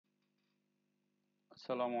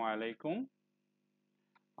আসসালামু আলাইকুম।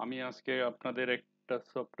 আমি আজকে আপনাদের একটা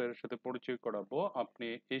সফটওয়্যারের সাথে পরিচয় করাবো। আপনি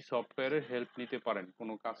এই সফটওয়্যারের হেল্প নিতে পারেন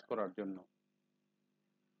কোনো কাজ করার জন্য।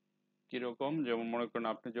 কিরকম? যেমন মনে করেন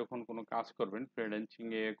আপনি যখন কোনো কাজ করবেন, ফ্রিল্যান্সিং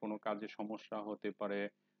এ কোনো কাজে সমস্যা হতে পারে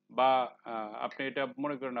বা আপনি এটা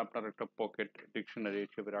মনে করেন আপনার একটা পকেট ডিকশনারি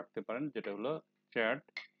হিসেবে রাখতে পারেন, যেটা হলো চ্যাট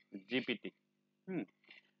জিপিটি। হুম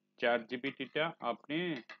চ্যাট জিপিটিটা আপনি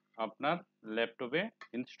আপনার ল্যাপটপে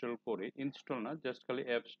ইনস্টল না, জাস্ট খালি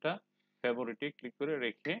অ্যাপসটা ফেভারিটে ক্লিক করে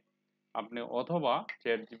রেখে আপনি অথবা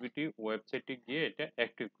চ্যাট জিপিটি ওয়েবসাইটে গিয়ে এটা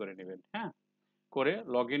অ্যাক্টিভ করে নেবেন। হ্যাঁ, করে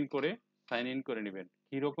লগ ইন করে সাইন ইন করে নেবেন।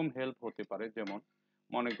 কীরকম হেল্প হতে পারে? যেমন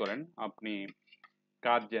মনে করেন আপনি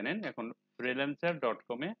কাজ জানেন, এখন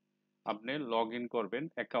freelancer.com-এ আপনি লগ ইন করবেন,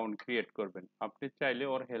 অ্যাকাউন্ট ক্রিয়েট করবেন। আপনি চাইলে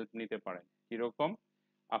ওর হেল্প নিতে পারেন। কীরকম?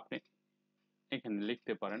 আপনি এখানে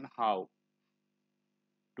লিখতে পারেন how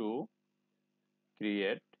to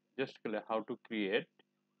create, just how to create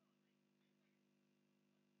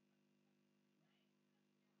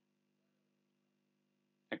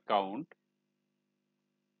account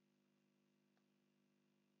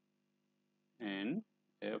in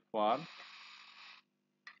for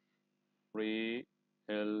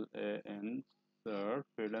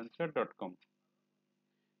freelancer.com।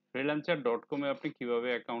 freelancer.com এ আপনি কিভাবে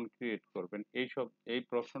অ্যাকাউন্ট ক্রিয়েট করবেন এই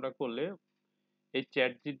প্রশ্নটা করলে এই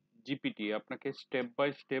চ্যাট জিপিটি আপনাকে স্টেপ বাই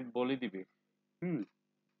স্টেপ বলে দিবে। হুম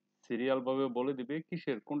সিরিয়াল ভাবে বলে দিবে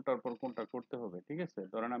কিসের কোনটার পর কোনটা করতে হবে। ঠিক আছে,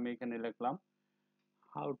 ধরেন আমি এখানে লিখলাম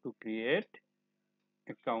how to create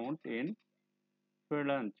account in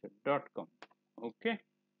freelancer.com। ওকে,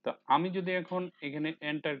 তো আমি যদি এখন এখানে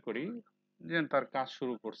এন্টার করি, যে তার কাজ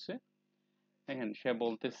শুরু করছে। দেখেন সে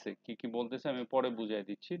বলতেছে কি কি বলতেছে, আমি পরে বুঝাই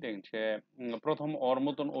দিচ্ছি। দেখেন সে প্রথম ওর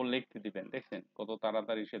মতন ও লিখতে দিবেন, দেখছেন কত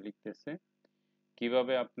তাড়াতাড়ি সে লিখতেছে।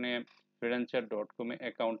 কিভাবে আপনি freelancer.com এ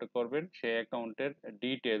অ্যাকাউন্ট করবেন সে অ্যাকাউন্টের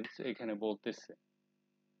ডিটেলস এখানে বলতেছে।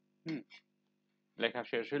 হুম লেখা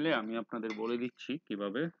শেষ হলে আমি আপনাদের বলে দিচ্ছি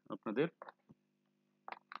কিভাবে আপনাদের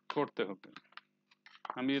করতে হবে।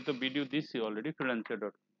 আমি তো ভিডিও দিচ্ছি অলরেডি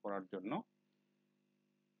freelancer.com করার জন্য।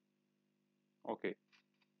 ওকে,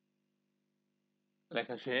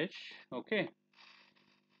 লেখা শেষ। ওকে,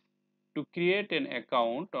 to create an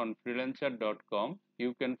account on freelancer.com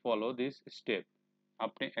you can follow this step।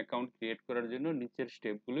 আপনি অ্যাকাউন্ট ক্রিয়েট করার জন্য নিচের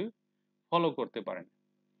স্টেপগুলি ফলো করতে পারেন।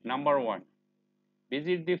 Number 1,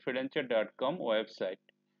 visit the freelancer.com website।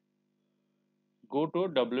 go to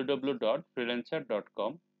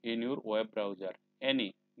www.freelancer.com in your web browser। any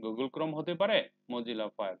Google Chrome হতে পারে, মজিলা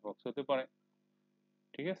ফায়ারফক্স হতে পারে।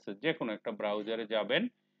 ঠিক আছে, যে কোনো একটা ব্রাউজারে যাবেন,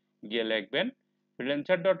 গিয়ে লিখবেন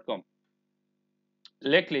freelancer.com,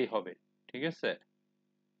 লেখলেই হবে। ঠিক আছে,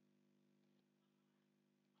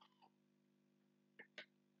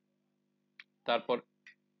 তারপর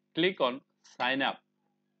click on sign up,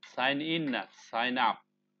 sign in না, sign up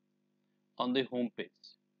on the home page।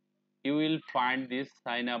 You will find this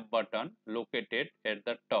sign up button located at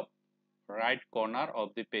the top right corner of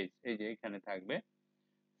the page। এই যে এখানে থাকবে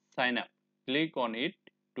sign up, click on it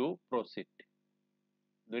to proceed।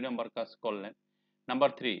 2 নম্বর কাজ করলেন। Number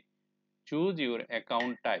 3, choose your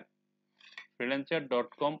account type।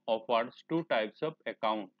 freelancer.com offers 2 types of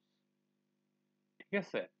accounts। ঠিক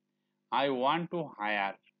আছে, I want to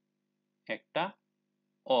hire একটা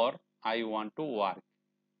or I want to work।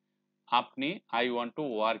 আপনি I want to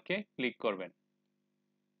work A click করবেন।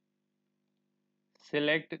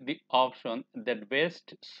 Select the option that best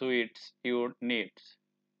suits your needs।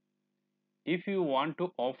 If you want to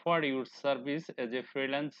offer your service as a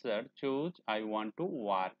freelancer, choose I want to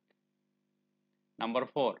work। Number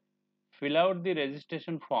 4, fill out the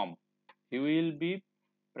registration form। You will be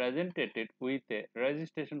presented with a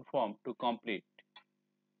registration form to complete।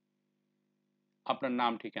 আপনার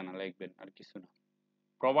নাম ঠিকানা লিখবেন, আর কিছু না।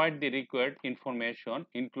 Provide the required information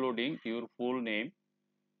including your full name,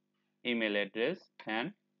 email address and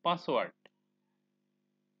password।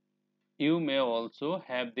 You may also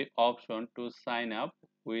have the option to sign up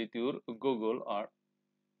with your Google or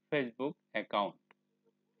Facebook account।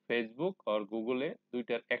 Facebook আর গুগলে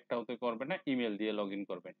দুইটার একটা হতে করবে না, ইমেল দিয়ে লগ ইন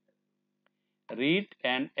করবেন। Read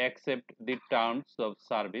and accept the terms of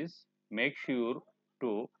service। Make sure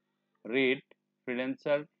to read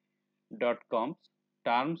freelancer.com's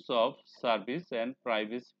terms of service and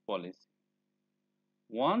privacy policy।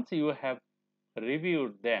 Once you have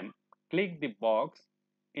reviewed them, click the box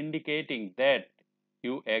indicating that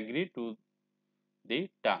you agree to the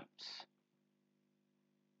terms।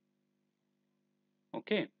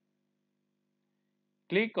 Okay,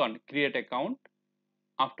 click on create account।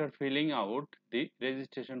 After filling out the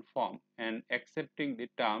registration form and accepting the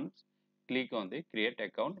terms, click on the create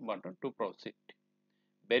account button to proceed।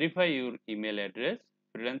 verify your email address.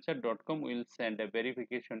 Freelancer.com will send a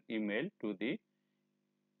verification email to the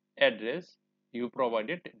address you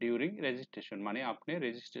provided during registration. মানে আপনি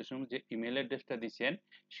registration যে email অ্যাড্রেসটা দিয়েছেন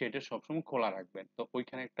সেটা সবসময় খোলা রাখবেন। তো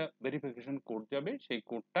ওইখানে একটা ভেরিফিকেশন কোড যাবে, সেই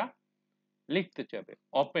কোডটা লিখতে চাবে।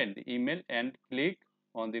 Open the email and click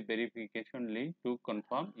on the verification link to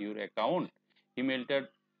confirm your account. ইমেলটা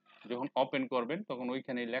যখন ওপেন করবেন তখন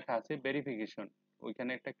ওইখানে লেখা আছে ভেরিফিকেশন,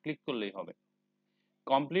 ওইখানে একটা ক্লিক করলেই হবে।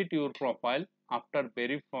 Complete your profile. After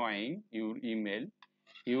verifying your email,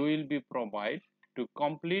 you will be provided to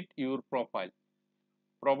complete your profile.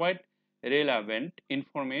 Provide relevant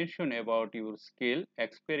information about your skill,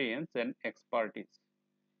 experience, and expertise.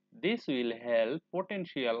 This will help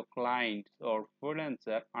potential clients or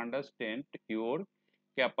freelancers understand your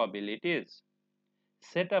capabilities.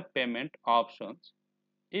 Set up payment options.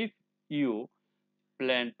 If you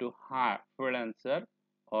plan to hire freelancer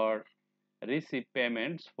or receive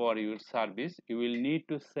payments for your service, you will need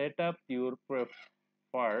to set up your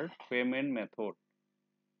preferred payment method.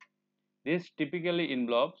 This typically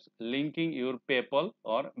involves linking your PayPal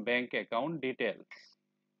or bank account details.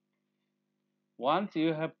 Once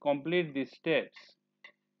you have completed these steps,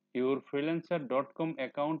 your freelancer.com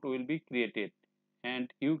account will be created and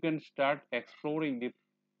you can start exploring the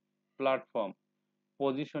platform,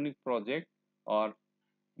 positioning project, or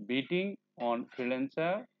bidding on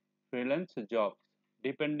freelance jobs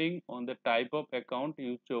depending on the type of account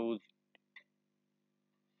you chose.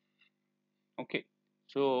 Okay,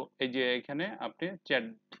 so এই যে এখানে আপনি chat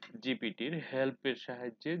জিপিটির হেল্পের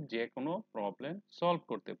সাহায্যে যে কোনো problem solve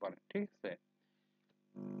করতে পারেন, ঠিক আছে।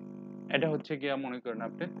 এটা হচ্ছে গিয়া মনে করেন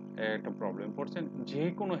আপনি একটা প্রবলেম পড়ছেন, যে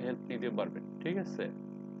কোনো হেল্প নিতে পারবেন, ঠিক আছে,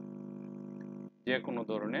 যে কোনো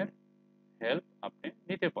ধরনের হেল্প আপনি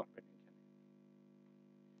নিতে পারবেন এখানে।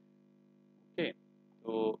 ওকে,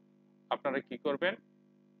 তো আপনারা কি করবেন,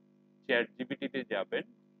 চ্যাট জিপিটিতে যাবেন,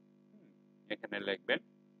 এখানে লিখবেন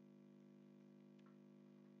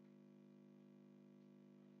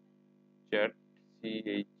চ্যাট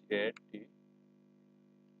CHAT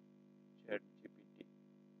চ্যাট জিপিটি,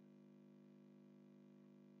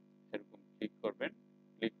 এরকম ক্লিক করবেন।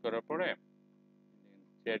 ক্লিক করার পরে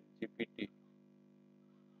চ্যাট জিপিটি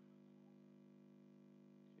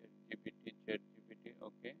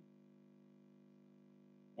ওকে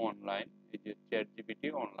অনলাইন, এই যে চ্যাট জিপিটি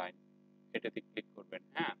অনলাইন, এটাতে ক্লিক করবেন।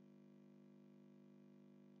 হ্যাঁ,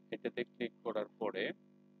 এটাতে ক্লিক করার পরে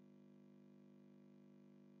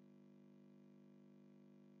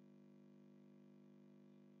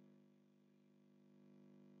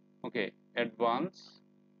ওকে advance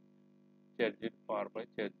chat power by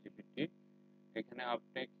chat GPT, এখানে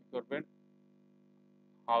আপনি কি করবেন,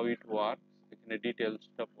 হাউ ইট ওয়ার্কস, এখানে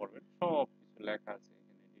ডিটেলসটা পড়বেন, সব কিছু লেখা আছে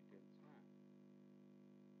এখানে ডিটেলস। হ্যাঁ,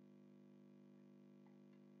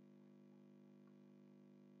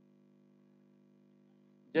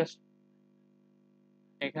 জাস্ট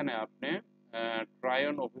এখানে আপনি try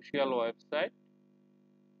on official website,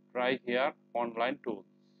 try here online tools.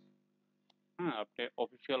 হ্যাঁ, আপনি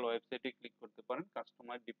অফিসিয়াল ওয়েবসাইটে ক্লিক করতে পারেন,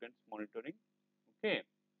 কাস্টমার ডিপেন্ডস মনিটরিং। ওকে,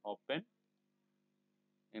 ওপেন,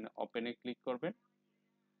 ওপেনে ক্লিক করবেন।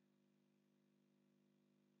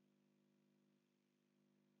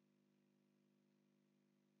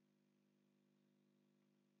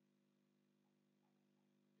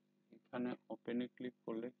 এখানে ওপেনে ক্লিক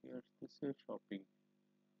করলে কি আসতেছে, শপিং,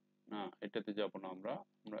 না এটাতে যাব না, আমরা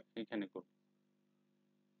আমরা এখানে করব,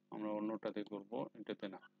 আমরা অন্যটাতে করব, এটাতে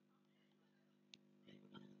না।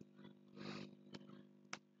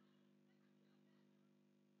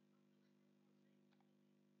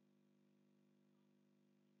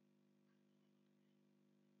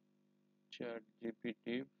 চ্যাট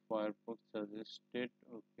জিপিটি ফায়ারফক্স সাজেস্টেড,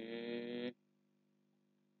 ওকে,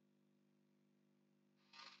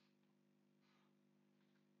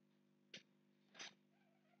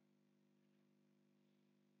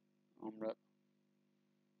 আমরা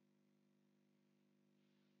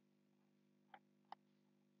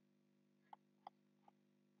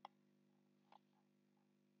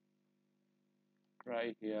try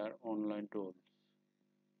here online tools,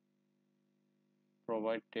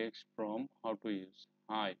 provide text from how to use,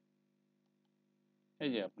 hi, এই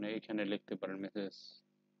যে আপনি এখানে লিখতে পারেন message,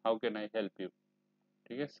 how can I help you,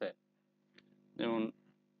 ঠিক আছে, যেমন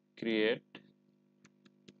ক্রিয়েট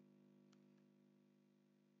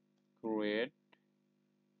create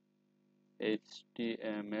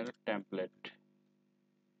HTML template,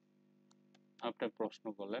 আপনি প্রশ্ন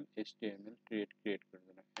করলেন HTML ক্রিয়েট করে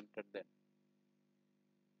দেন, এন্টার দেন,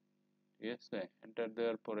 ঠিক আছে। এন্টার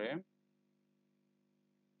দেওয়ার পরে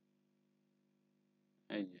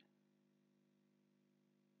এই যে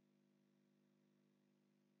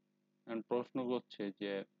and প্রশ্ন করছে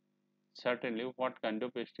যে certainly what kind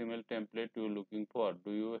of HTML template you looking for?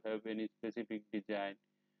 Do you have any specific design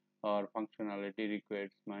or functionality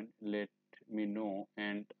requirement? Let me know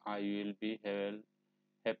and I will be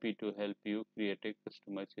happy to help you create a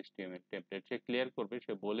customized HTML template. Say clear করবে,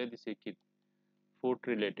 সে বলে দিছে কি food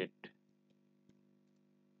related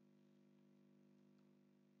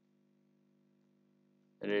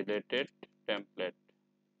template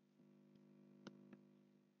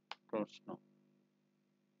প্রশ্ন।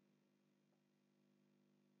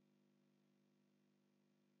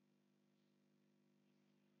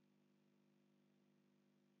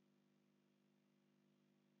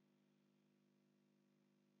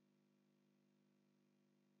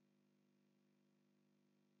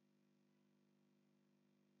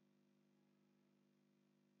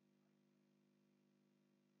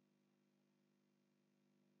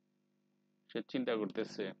 সে চিন্তা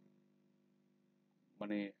করতেছে,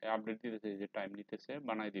 মানে update দিতেছে, যে টাইম নিতেছে,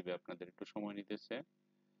 বানাই দিবে, আপনাদের একটু সময় নিতেছে।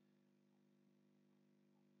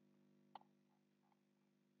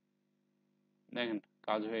 দেখেন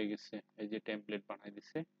কাজ হয়ে গেছে, এই যে টেমপ্লেট বানাই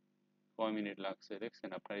দিছে, কয় মিনিট লাগছে দেখছেন,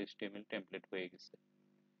 আপনার HTML টেমপ্লেট হয়ে গেছে।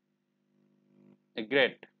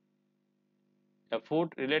 Great. A food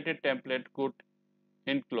related template could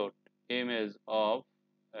include image of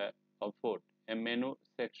food, a menu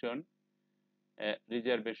section, a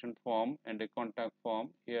reservation form and a contact form.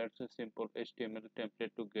 Here's a simple HTML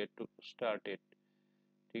template to get to started.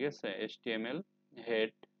 ঠিক আছে, HTML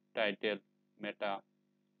head, title, meta,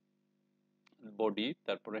 body,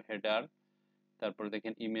 তারপরে header, তারপরে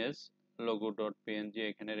দেখেন image, logo dot png,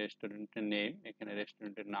 এখানে রেস্টুরেন্টের name, এখানে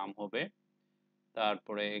রেস্টুরেন্টের নাম হবে।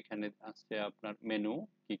 তারপরে এখানে আছে আপনার মেনু,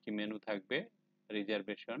 কি কি মেনু থাকবে,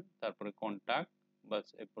 রিজার্ভেশন, তারপরে কন্টাক্ট, বাস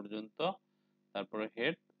এ পর্যন্ত। তারপরে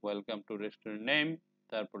head, welcome to restaurant name,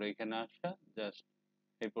 তারপরে এখানে আসা, জাস্ট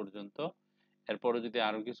এই পর্যন্ত। এরপরে যদি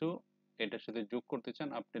আরো কিছু এটার সাথে যোগ করতে চান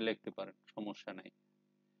আপনি লিখতে পারেন, সমস্যা নাই।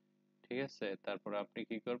 ঠিক আছে, তারপরে আপনি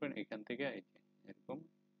কি করবেন, এখান থেকে এই যে এরকম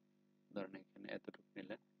ধরেন এখানে এতটুকু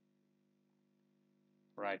নিলেন,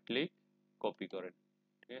 রাইট ক্লিক, কপি করেন।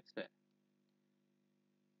 ঠিক আছে,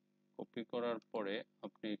 কপি করার পরে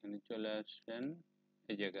আপনি এখানে চলে আসেন,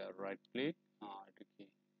 এই জায়গায় রাইট ক্লিক, এটা কি,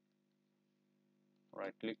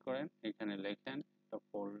 রাইট ক্লিক করেন, এখানে লেখেন একটা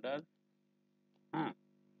ফোল্ডার। হ্যাঁ,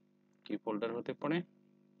 কি ফোল্ডার হতে পারে,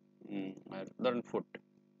 আর ধরেন ফুড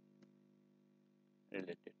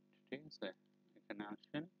রিলেটেড। ঠিক আছে, এখানে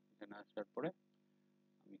আসেন, এখানে আসার পরে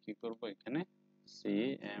আমি কি করব, এখানে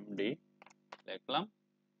cmd লিখলাম,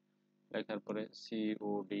 লেখার পরে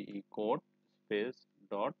code code space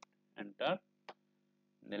dot enter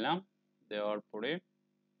দিলাম, দেওয়ার পরে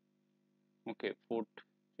ওকে ফুড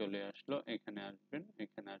চলে আসলো। এখানে আসবেন,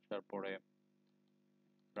 এখানে আসার পরে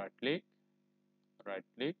রাইট ক্লিক, রাইট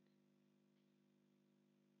ক্লিক,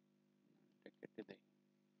 কেটে দেই,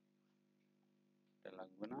 এটা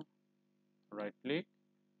লাগবে না, right click,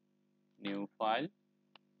 new file,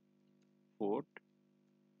 food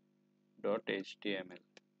dot html,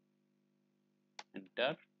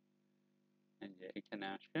 enter. এই যে এখানে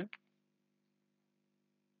আসেন,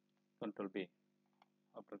 কন্ট্রোল বি,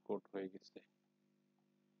 আপনার কোড হয়ে গেছে।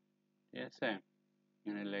 ঠিক আছে,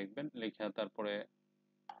 এখানে লিখবেন, লেখা তারপরে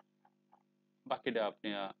বাকিটা আপনি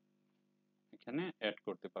এখানে অ্যাড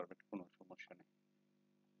করতে পারবেন, কোনো সমস্যা নেই।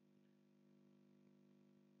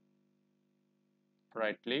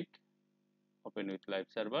 Right click, open with live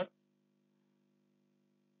server.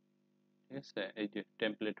 ঠিক আছে, এই যে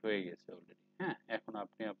টেমপ্লেট হয়ে গেছে অলরেডি। হ্যাঁ, এখন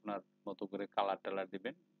আপনি আপনার মতো করে কালার টালার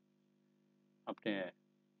দিবেন। আপনি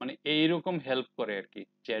মানে এইরকম হেল্প করে আর কি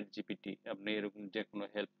চ্যাট জিপিটি, আপনি এরকম যে কোনো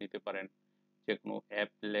হেল্প নিতে পারেন, যে কোনো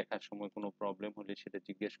অ্যাপ লেখার সময় কোনো প্রবলেম হলে সেটা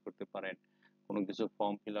জিজ্ঞেস করতে পারেন, কোনো কিছু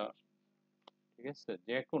ফর্ম ফিল আপ, ঠিক আছে,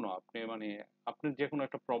 যে কোনো আপনি মানে আপনার যে কোনো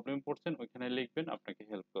একটা প্রবলেম পড়ছেন ওইখানে লিখবেন, আপনাকে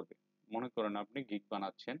হেল্প করবে। মনে করেন আপনি গিগ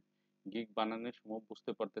বানাচ্ছেন, গিগ বানানোর সময়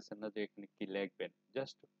বুঝতে পারতেছেন না যে এখানে কি লিখবেন,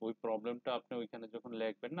 জাস্ট ওই প্রবলেমটা আপনি ওইখানে যখন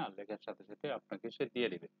লিখবেন না, লেখার সাথে সাথে আপনাকে সে দিয়ে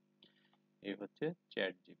দিবে। এই হচ্ছে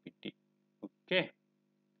চ্যাট জিপিটি। ওকে,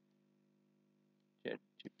 চ্যাট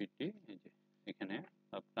জিপিটি, এই যে এখানে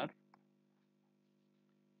আপনার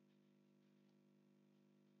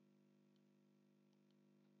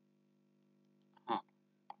হ্যাঁ,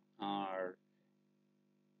 আর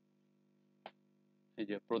এই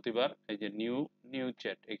যে প্রতিবার এই যে নিউ নিউ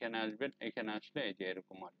চ্যাট, এখানে আসবেন, এখানে আসলে এই যে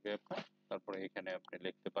এরকম আসবে আপনার, তারপরে এখানে আপনি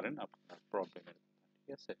লিখতে পারেন আপনার প্রবলেমের কথা। ঠিক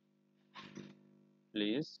আছে,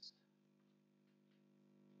 please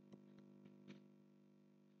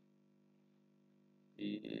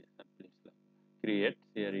create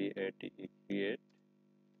create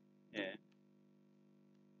an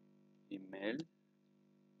email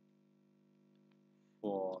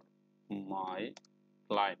my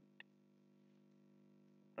client,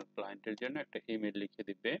 আপনার ক্লায়েন্টের জন্য একটা ইমেল লিখে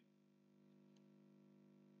দিবে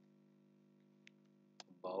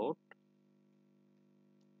about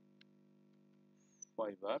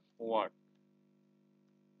Fiverr work,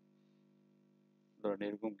 ধরেন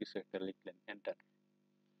এরকম কিছু একটা লিখলেন, enter.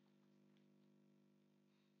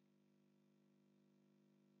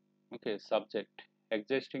 Okay, subject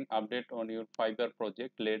existing update on your Fiverr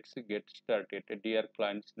project. Let's get started. Dear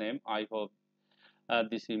client's name, I hope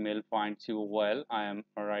this email finds you well. I am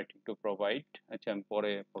writing to provide, আচ্ছা আমি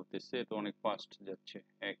পরে পড়তেছি, এটা অনেক ফাস্ট যাচ্ছে,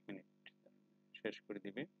 এক মিনিট শেষ করে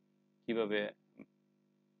দিবে। কিভাবে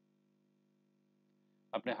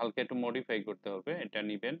আপনি হালকা একটু মডিফাই করতে হবে, এটা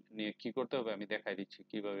নিবেন, নিয়ে কি করতে হবে আমি দেখাই দিচ্ছি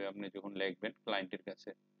কিভাবে আপনি যখন লিখবেন ক্লায়েন্টের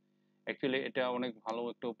কাছে। অ্যাকচুয়ালি এটা অনেক ভালো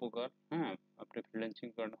একটা উপকার, হ্যাঁ। আপনি ফ্রিল্যান্সিং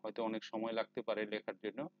করেন, হয়তো অনেক সময় লাগতে পারে লেখার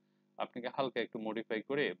জন্য, আপনাকে হালকা একটু মডিফাই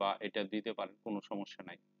করে বা এটা দিতে পারেন, কোনো সমস্যা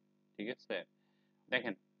নাই, ঠিক আছে।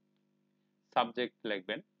 দেখেন, সাবজেক্ট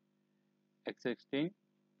লিখবেন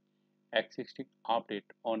existing update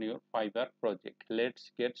on your Fiverr project. Let's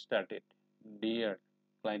get started. Dear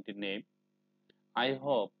client name, I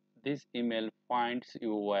hope this email finds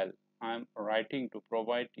you well. I'm writing to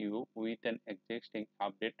provide you with an existing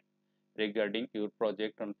update regarding your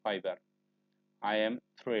project on Fiverr. I am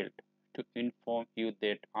thrilled to inform you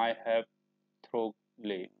that I have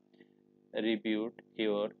thoroughly reviewed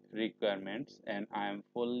your requirements and I am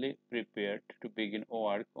fully prepared to begin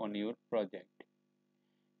work on your project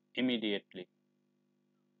immediately.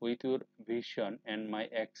 With your vision and my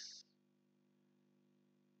expertise,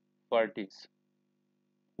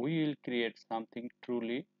 we will create something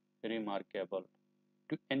truly remarkable.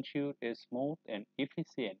 To ensure a smooth and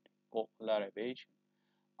efficient collaboration,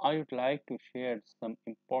 I would like to share some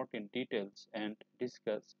important details and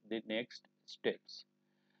discuss the next steps.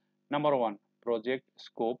 Number one, project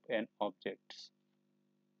scope and objects.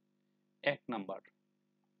 এক number,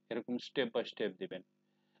 এরকম step by step দিবেন।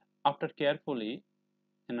 After carefully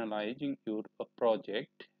analyzing your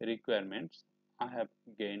project requirements, I have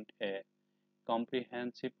gained a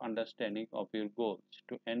comprehensive understanding of your goals.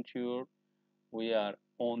 To ensure we are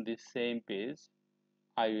on the same page,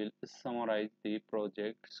 I will summarize the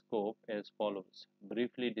project scope as follows.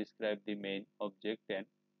 Briefly describe the main object and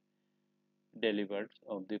deliverables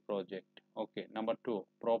of the project. Okay, number two,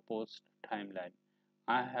 proposed timeline.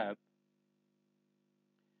 I have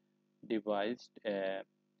devised a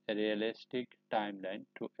realistic timeline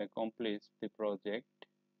to accomplish the project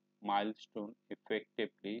milestone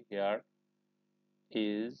effectively. Here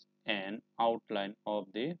is an outline of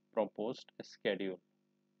the proposed schedule.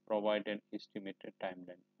 Provide an estimated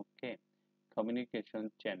timeline. Okay. Communication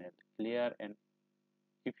channel. Clear and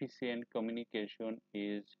efficient communication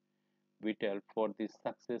is vital for the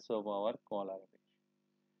success of our collaboration.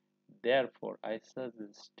 Therefore, I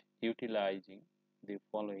suggest utilizing the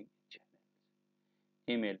following channels.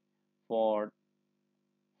 Email for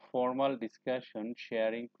formal discussion,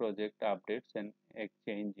 sharing project updates, and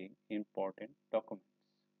exchanging important documents.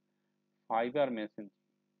 Fiverr messaging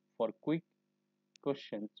for quick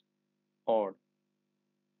questions or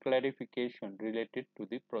clarification related to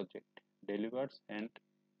the project, delivers and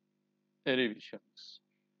revisions,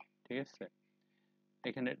 ঠিক আছে।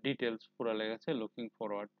 এখানে details পুরো লেখা আছে, looking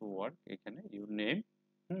forward to work, এখানে your name,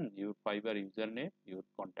 your fibre user name, your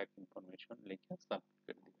contact information লিখে submit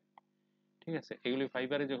করে দিবেন, ঠিক আছে। এগুলি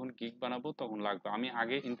ফাইবারে যখন গিগ বানাবো তখন লাগবে, আমি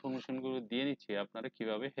আগে ইনফরমেশন গুলো দিয়ে নিচ্ছি আপনারা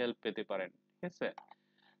কিভাবে হেল্প পেতে পারেন, ঠিক আছে।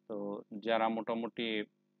 তো যারা মোটামুটি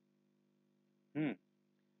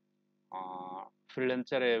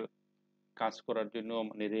ফ্রিল্যান্সারে কাজ করার জন্য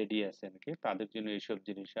মানে রেডি আছেন কি, তাদের জন্য এইসব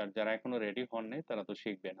জিনিস। আর যারা এখনো রেডি হন নাই তারা তো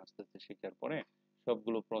শিখবেন, আস্তে আস্তে শেখার পরে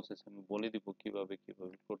সবগুলো প্রসেস আমি বলে দিব কিভাবে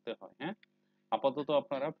কিভাবে করতে হয়, হ্যাঁ। আপাতত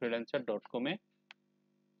আপনারা freelancer.com-এ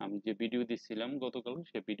আমি যে ভিডিও দিছিলাম গতকাল,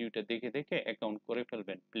 সেই ভিডিওটা দেখে দেখে অ্যাকাউন্ট করে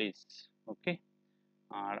ফেলবেন প্লিজ, ওকে।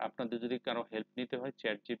 আর আপনাদের যদি কারো হেল্প নিতে হয়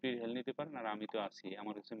চ্যাট জিপির হেল্প নিতে পারেন, আর আমি তো আছি,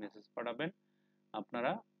 আমার কাছে মেসেজ পাঠাবেন।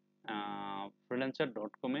 আপনারা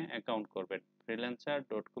freelancer.com-এ অ্যাকাউন্ট করবেন,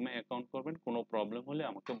 freelancer.com-এ অ্যাকাউন্ট করবেন, কোনো প্রবলেম হলে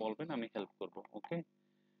আমাকে বলবেন, আমি হেল্প করব, ওকে।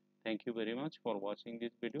 Thank you very much for watching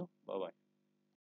this video, bye bye.